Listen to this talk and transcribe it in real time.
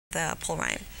Paul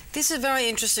Ryan. This is very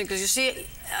interesting because you see,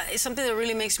 it's something that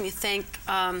really makes me think.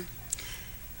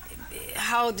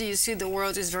 How do you see the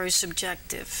world is very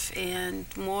subjective, and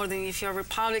more than if you're a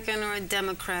Republican or a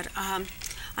Democrat.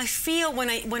 I feel when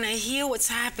I hear what's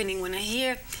happening, when I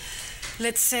hear,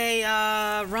 let's say,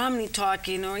 Romney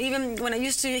talking, or even when I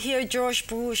used to hear George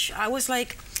Bush, I was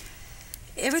like,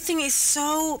 everything is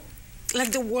so,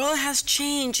 like the world has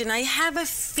changed, and I have a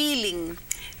feeling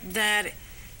that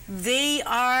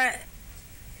their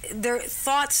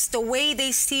thoughts, the way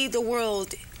they see the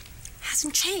world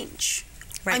hasn't changed.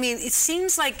 Right. I mean, it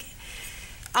seems like,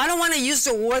 I don't want to use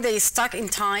the word that is stuck in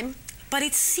time, but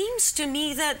it seems to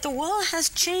me that the world has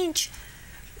changed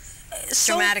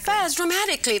so fast,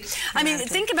 dramatically. I mean,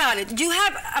 think about it. You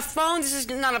have a phone, this is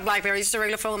not a BlackBerry, it's a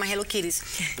regular phone with my Hello Kitties.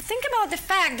 But think about the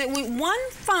fact that with one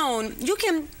phone, you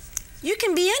can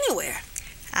be anywhere.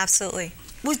 Absolutely.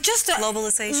 With just a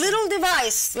globalization, little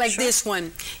device like this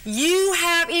one, you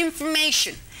have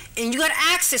information and you got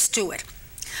access to it.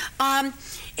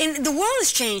 And the world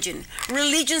is changing.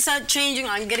 Religions are changing.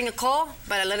 I'm getting a call,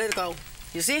 but I let it go.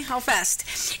 You see how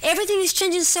fast? Everything is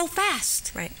changing so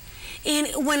fast. Right.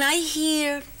 And when I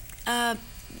hear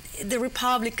the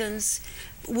Republicans,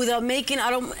 without making, I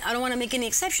don't want to make any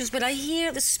exceptions, but I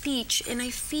hear the speech and I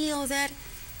feel that,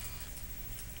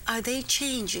 are they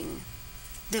changing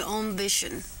their own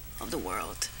vision of the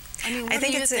world? I mean, I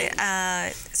think it's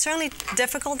certainly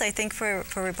difficult, I think, for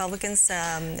Republicans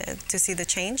to see the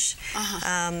change.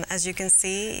 As you can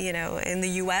see, you know, in the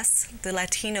U.S., the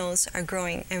Latinos are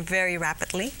growing very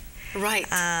rapidly. Right.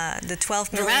 The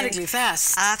 12 million. Dramatically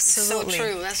fast. Absolutely. So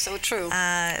true. That's so true.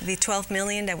 The 12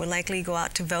 million that would likely go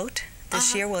out to vote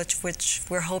this year, which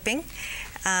we're hoping.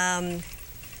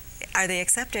 Are they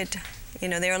accepted? You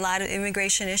know, there are a lot of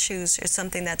immigration issues or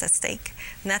something that's at stake.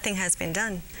 Nothing has been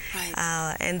done. Right.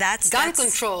 And that's gun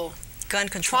control. Gun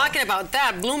control. Talking about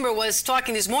that, Bloomberg was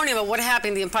talking this morning about what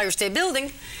happened in the Empire State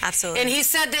Building. Absolutely. And he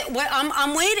said that, well,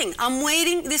 I'm waiting. I'm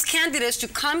waiting these candidates to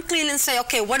come clean and say,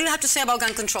 okay, what do you have to say about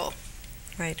gun control?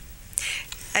 Right.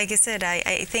 Like I said,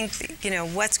 I think, you know,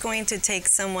 what's going to take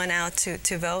someone out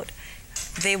to vote,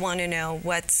 they want to know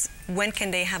when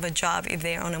can they have a job if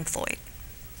they're unemployed.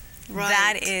 Right.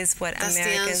 That is what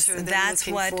that's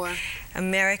what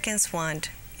Americans want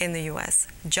in the U.S.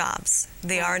 Jobs.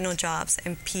 There are no jobs,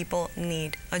 and people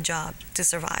need a job to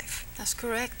survive. That's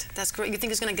correct. That's correct. You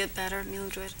think it's going to get better,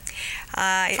 Mildred?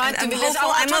 I'm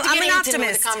hopeful. I'm an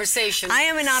optimist. I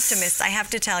am an optimist, I have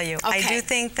to tell you. Okay. I do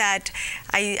think that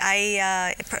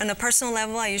on a personal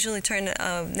level, I usually turn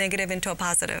a negative into a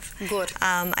positive. Good.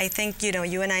 I think, you know,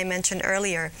 you and I mentioned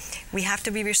earlier, we have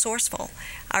to be resourceful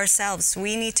ourselves.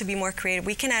 We need to be more creative.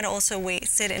 We cannot also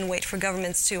sit and wait for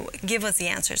governments to give us the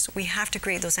answers. We have to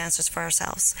create those answers for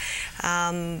ourselves.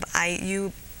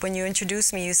 When you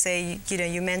introduced me, you say, you know,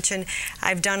 you mentioned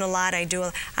I've done a lot, I do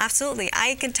absolutely.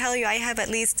 I can tell you I have at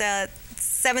least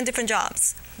 7 different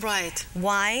jobs. Right.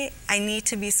 Why? I need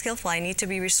to be skillful. I need to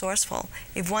be resourceful.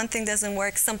 If one thing doesn't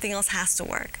work, something else has to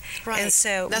work. Right. And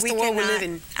so that's the world we live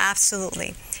in.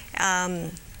 Absolutely.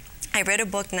 I read a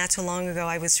book not too long ago.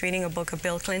 I was reading a book of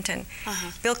Bill Clinton.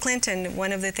 Bill Clinton,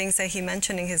 one of the things that he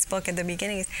mentioned in his book at the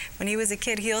beginning is when he was a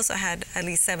kid, he also had at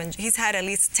least 7. He's had at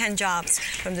least 10 jobs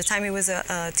from the time he was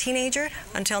a teenager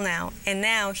until now. And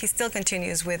now he still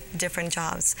continues with different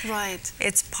jobs. Right.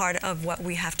 It's part of what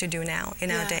we have to do now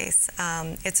in our days.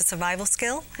 It's a survival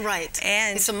skill. Right.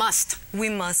 And it's a must. We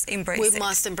must embrace it. We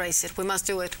must embrace it. We must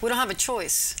do it. We don't have a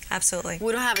choice. Absolutely.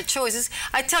 We don't have a choice.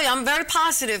 I tell you, I'm very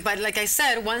positive, but like I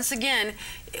said, once again,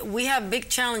 we have big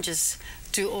challenges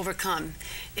to overcome.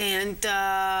 And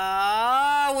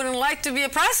I wouldn't like to be a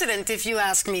president, if you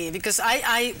ask me, because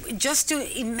I just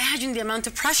to imagine the amount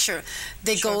of pressure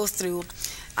they go through.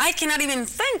 I cannot even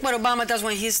think what Obama does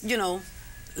when he's, you know,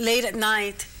 late at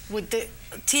night with the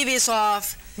TV is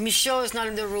off, Michelle is not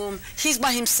in the room, he's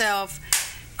by himself.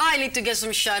 I need to get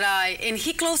some shut-eye. And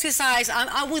he closed his eyes.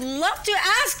 I would love to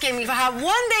ask him, if I have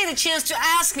one day the chance to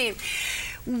ask him,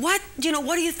 what do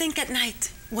you think at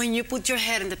night when you put your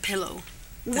head in the pillow?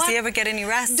 Does he ever get any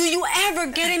rest? Do you ever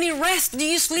get any rest? Do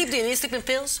you sleep? Do you need sleeping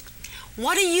pills?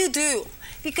 What do you do?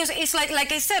 Because it's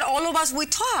like I said, all of us, we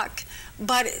talk,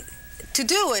 but to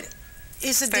do it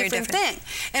is a different thing.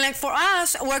 And like for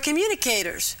us, we're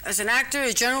communicators. As an actor,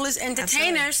 a journalist,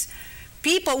 entertainers,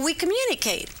 people, we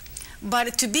communicate.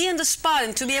 But to be on the spot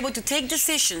and to be able to take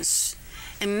decisions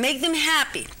and make them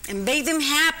happy and make them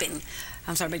happen,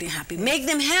 make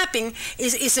them happy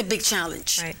is a big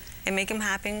challenge. Right. And make them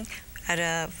happen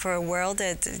for a world,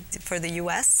 for the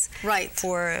U.S.,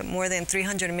 for more than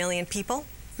 300 million people.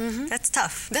 That's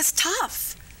tough. That's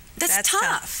tough. That's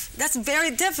tough. That's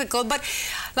very difficult. But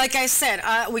like I said,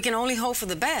 we can only hope for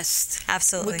the best.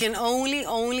 Absolutely. We can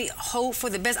only hope for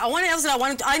the best. I want to ask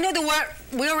that I know that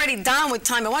we're already done with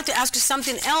time. I want to ask you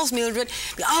something else, Mildred.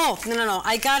 Oh, no.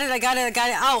 I got it.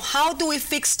 Oh, how do we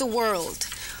fix the world?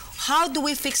 How do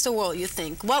we fix the world, you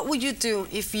think? What would you do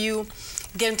if you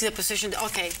get into the position that,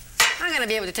 okay, I'm going to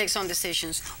be able to take some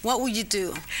decisions? What would you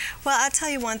do? Well, I'll tell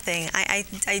you one thing.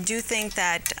 I do think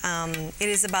that it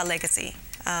is about legacy.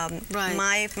 Right.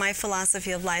 My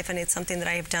philosophy of life, and it's something that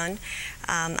I have done.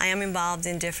 I am involved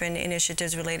in different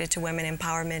initiatives related to women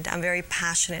empowerment. I'm very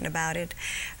passionate about it.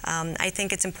 I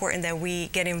think it's important that we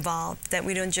get involved, that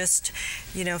we don't just,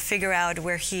 figure out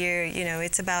we're here.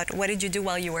 It's about what did you do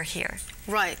while you were here.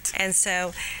 Right. And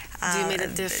so, you made a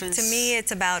difference. To me,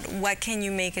 it's about what can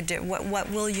you make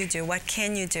what will you do? What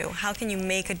can you do? How can you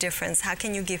make a difference? How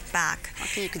can you give back? How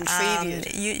can you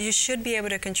contribute? You should be able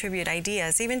to contribute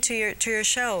ideas, even to your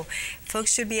show.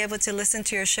 Folks should be able to listen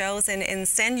to your shows and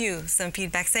send you some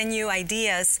feedback, send you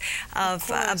ideas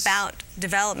about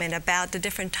development, about the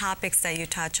different topics that you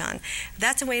touch on.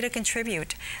 That's a way to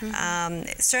contribute.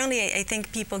 Certainly, I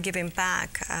think people giving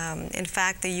back. In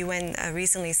fact, the UN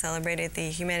recently celebrated the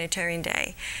Humanitarian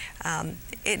Day.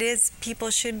 People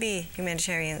should be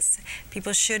humanitarians.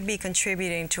 People should be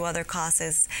contributing to other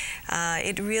causes.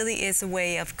 It really is a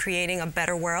way of creating a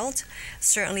better world,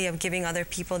 certainly of giving other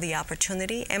people the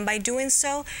opportunity. And by doing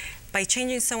so, by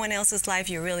changing someone else's life,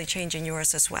 you're really changing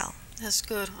yours as well. That's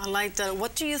good. I like that.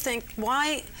 What do you think,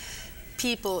 why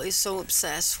people is so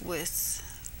obsessed with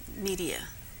media?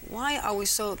 Why are we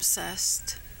so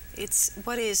obsessed?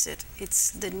 What is it?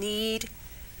 It's the need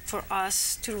for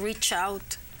us to reach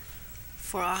out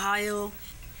for a higher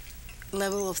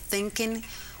level of thinking.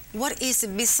 What is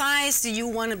it? Besides that you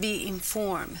want to be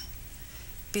informed,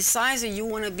 besides that you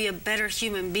want to be a better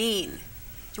human being,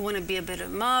 you want to be a better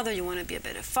mother, you want to be a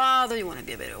better father, you want to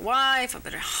be a better wife, a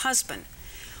better husband.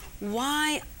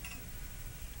 Why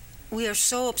we are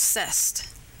so obsessed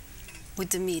with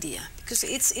the media? Because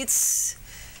it's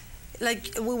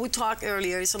like we talked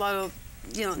earlier, it's a lot of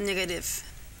negative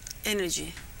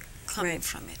energy coming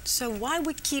from it. So why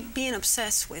we keep being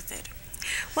obsessed with it?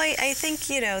 Well, I think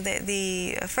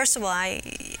first of all, I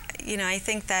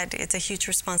think that it's a huge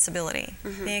responsibility.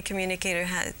 Being a communicator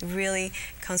really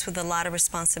comes with a lot of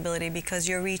responsibility because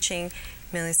you're reaching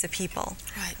millions of people.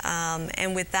 Right.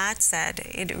 And with that said,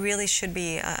 it really should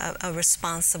be a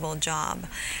responsible job.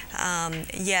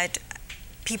 Yet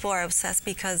people are obsessed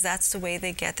because that's the way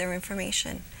they get their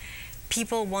information.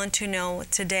 People want to know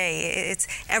today. It's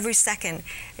every second.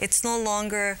 It's no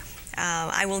longer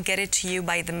I will get it to you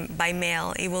by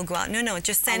mail. It will go out. No,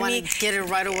 just send me. I want to get it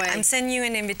right away. I'm sending you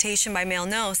an invitation by mail.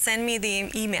 No, send me the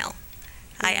email.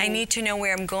 I need to know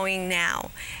where I'm going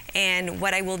now and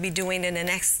what I will be doing in the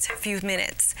next few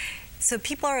minutes. So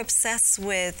people are obsessed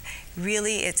with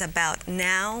it's about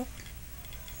now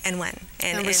and when.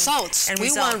 And results. And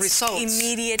we want results.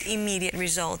 Immediate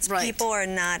results. Right. People are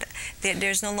not,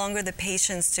 there's no longer the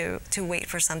patience to wait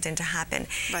for something to happen.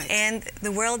 Right. And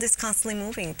the world is constantly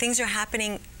moving. Things are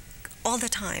happening all the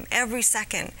time. Every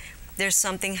second, there's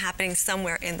something happening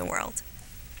somewhere in the world.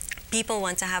 People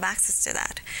want to have access to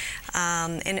that.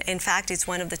 In fact, it's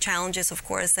one of the challenges, of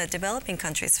course, that developing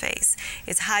countries face.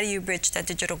 It's how do you bridge that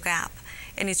digital gap?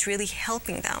 And it's really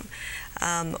helping them.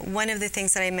 One of the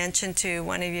things that I mentioned to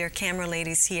one of your camera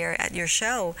ladies here at your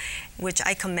show, which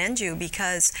I commend you,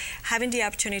 because having the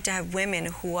opportunity to have women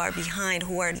who are behind,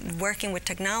 who are working with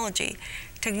technology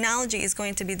is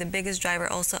going to be the biggest driver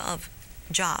also of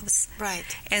jobs. Right.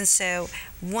 And so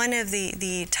one of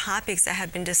the topics that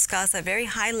have been discussed at very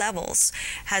high levels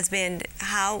has been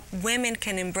how women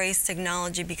can embrace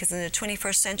technology, because in the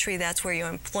 21st century, that's where your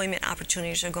employment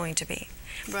opportunities are going to be.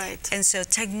 Right. And so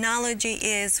technology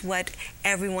is what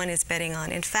everyone is betting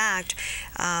on. In fact,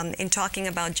 in talking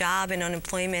about job and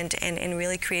unemployment and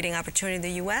really creating opportunity in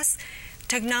the U.S.,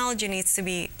 technology needs to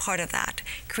be part of that.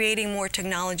 Creating more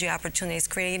technology opportunities,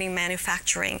 creating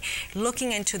manufacturing,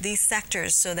 looking into these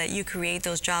sectors so that you create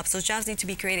those jobs. Those jobs need to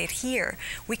be created here.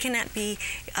 We cannot be,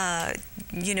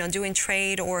 doing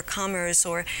trade or commerce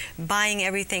or buying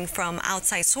everything from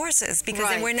outside sources, because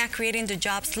then we're not creating the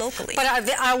jobs locally. But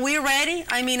are we ready?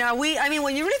 I mean,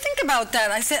 when you really think about that,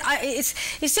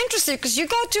 it's interesting, because you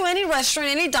go to any restaurant,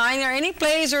 any diner, any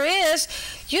place there is,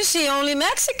 you see only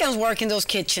Mexicans working those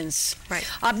kitchens. Right.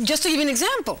 Just to give you an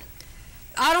example,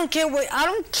 I don't care what.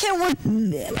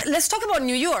 Let's talk about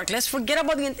New York. Let's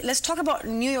talk about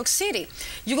New York City.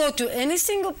 You go to any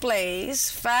single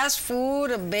place, fast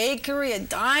food, a bakery, a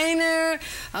diner,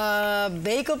 a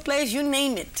bagel place, you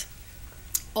name it.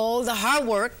 All the hard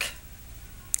work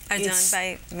are done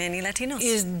by many Latinos.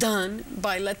 Is done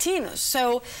by Latinos.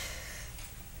 So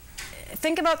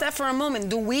think about that for a moment.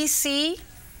 Do I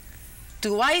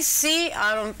see,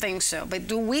 I don't think so, but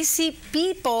do we see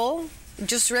people,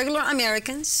 just regular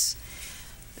Americans,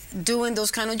 doing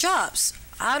those kind of jobs?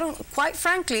 Quite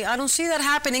frankly, I don't see that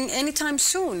happening anytime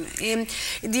soon.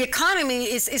 The economy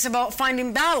is about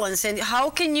finding balance, and how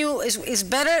can you, it's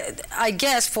better, I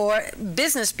guess, for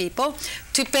business people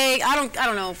to pay, I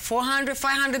don't know, $400,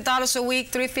 $500 a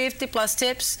week, $350 plus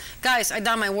tips. Guys, I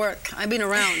done my work. I've been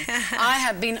around. I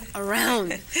have been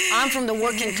around. I'm from the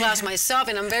working class myself,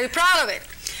 and I'm very proud of it.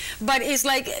 But it's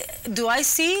like, do I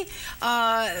see,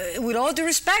 with all due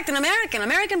respect,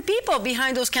 American people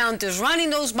behind those counters, running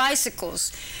those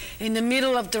bicycles in the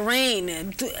middle of the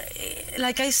rain?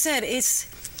 Like I said,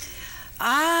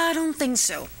 I don't think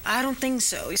so. I don't think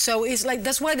so. So it's like,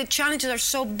 that's why the challenges are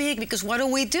so big, because what do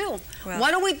we do? Well,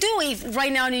 what do we do if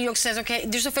right now New York says, okay,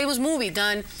 there's a famous movie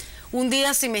done, Un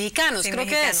Día Sin Mexicanos, Sin creo Mexicanos,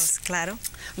 que es. Claro.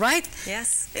 Right?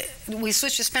 Yes. We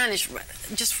switched to Spanish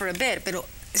just for a bit, pero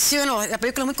sí o no, la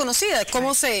película es muy conocida.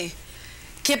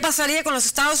 ¿Qué pasaría con los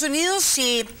Estados Unidos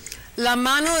si la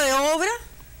mano de obra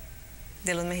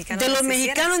de los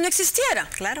mexicanos no existiera?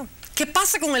 Claro. ¿Qué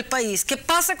pasa con el país? ¿Qué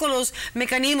pasa con los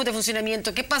mecanismos de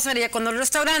funcionamiento? ¿Qué pasaría con los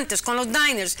restaurantes, con los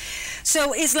diners?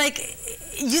 So it's like,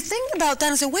 you think about that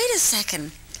and say, wait a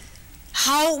second,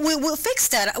 how we will fix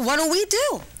that? What do we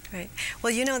do? Right.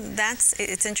 Well, you know,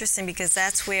 it's interesting, because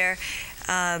that's where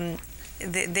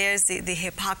there's the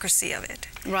hypocrisy of it.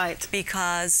 Right.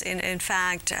 Because in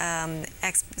fact,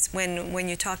 when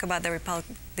you talk about the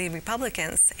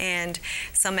Republicans, and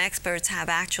some experts have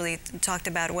actually talked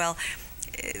about, well,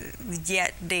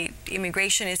 yet the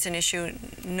immigration is an issue.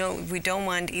 No, we don't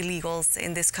want illegals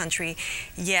in this country.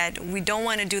 Yet we don't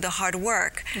want to do the hard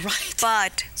work. Right.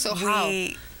 But so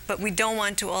but we don't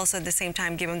want to also at the same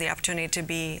time give them the opportunity to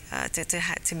be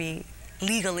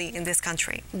legally in this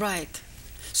country. Right.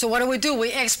 So what do?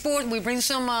 We export, we bring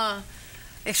some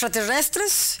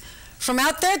extraterrestres from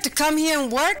out there to come here and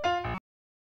work?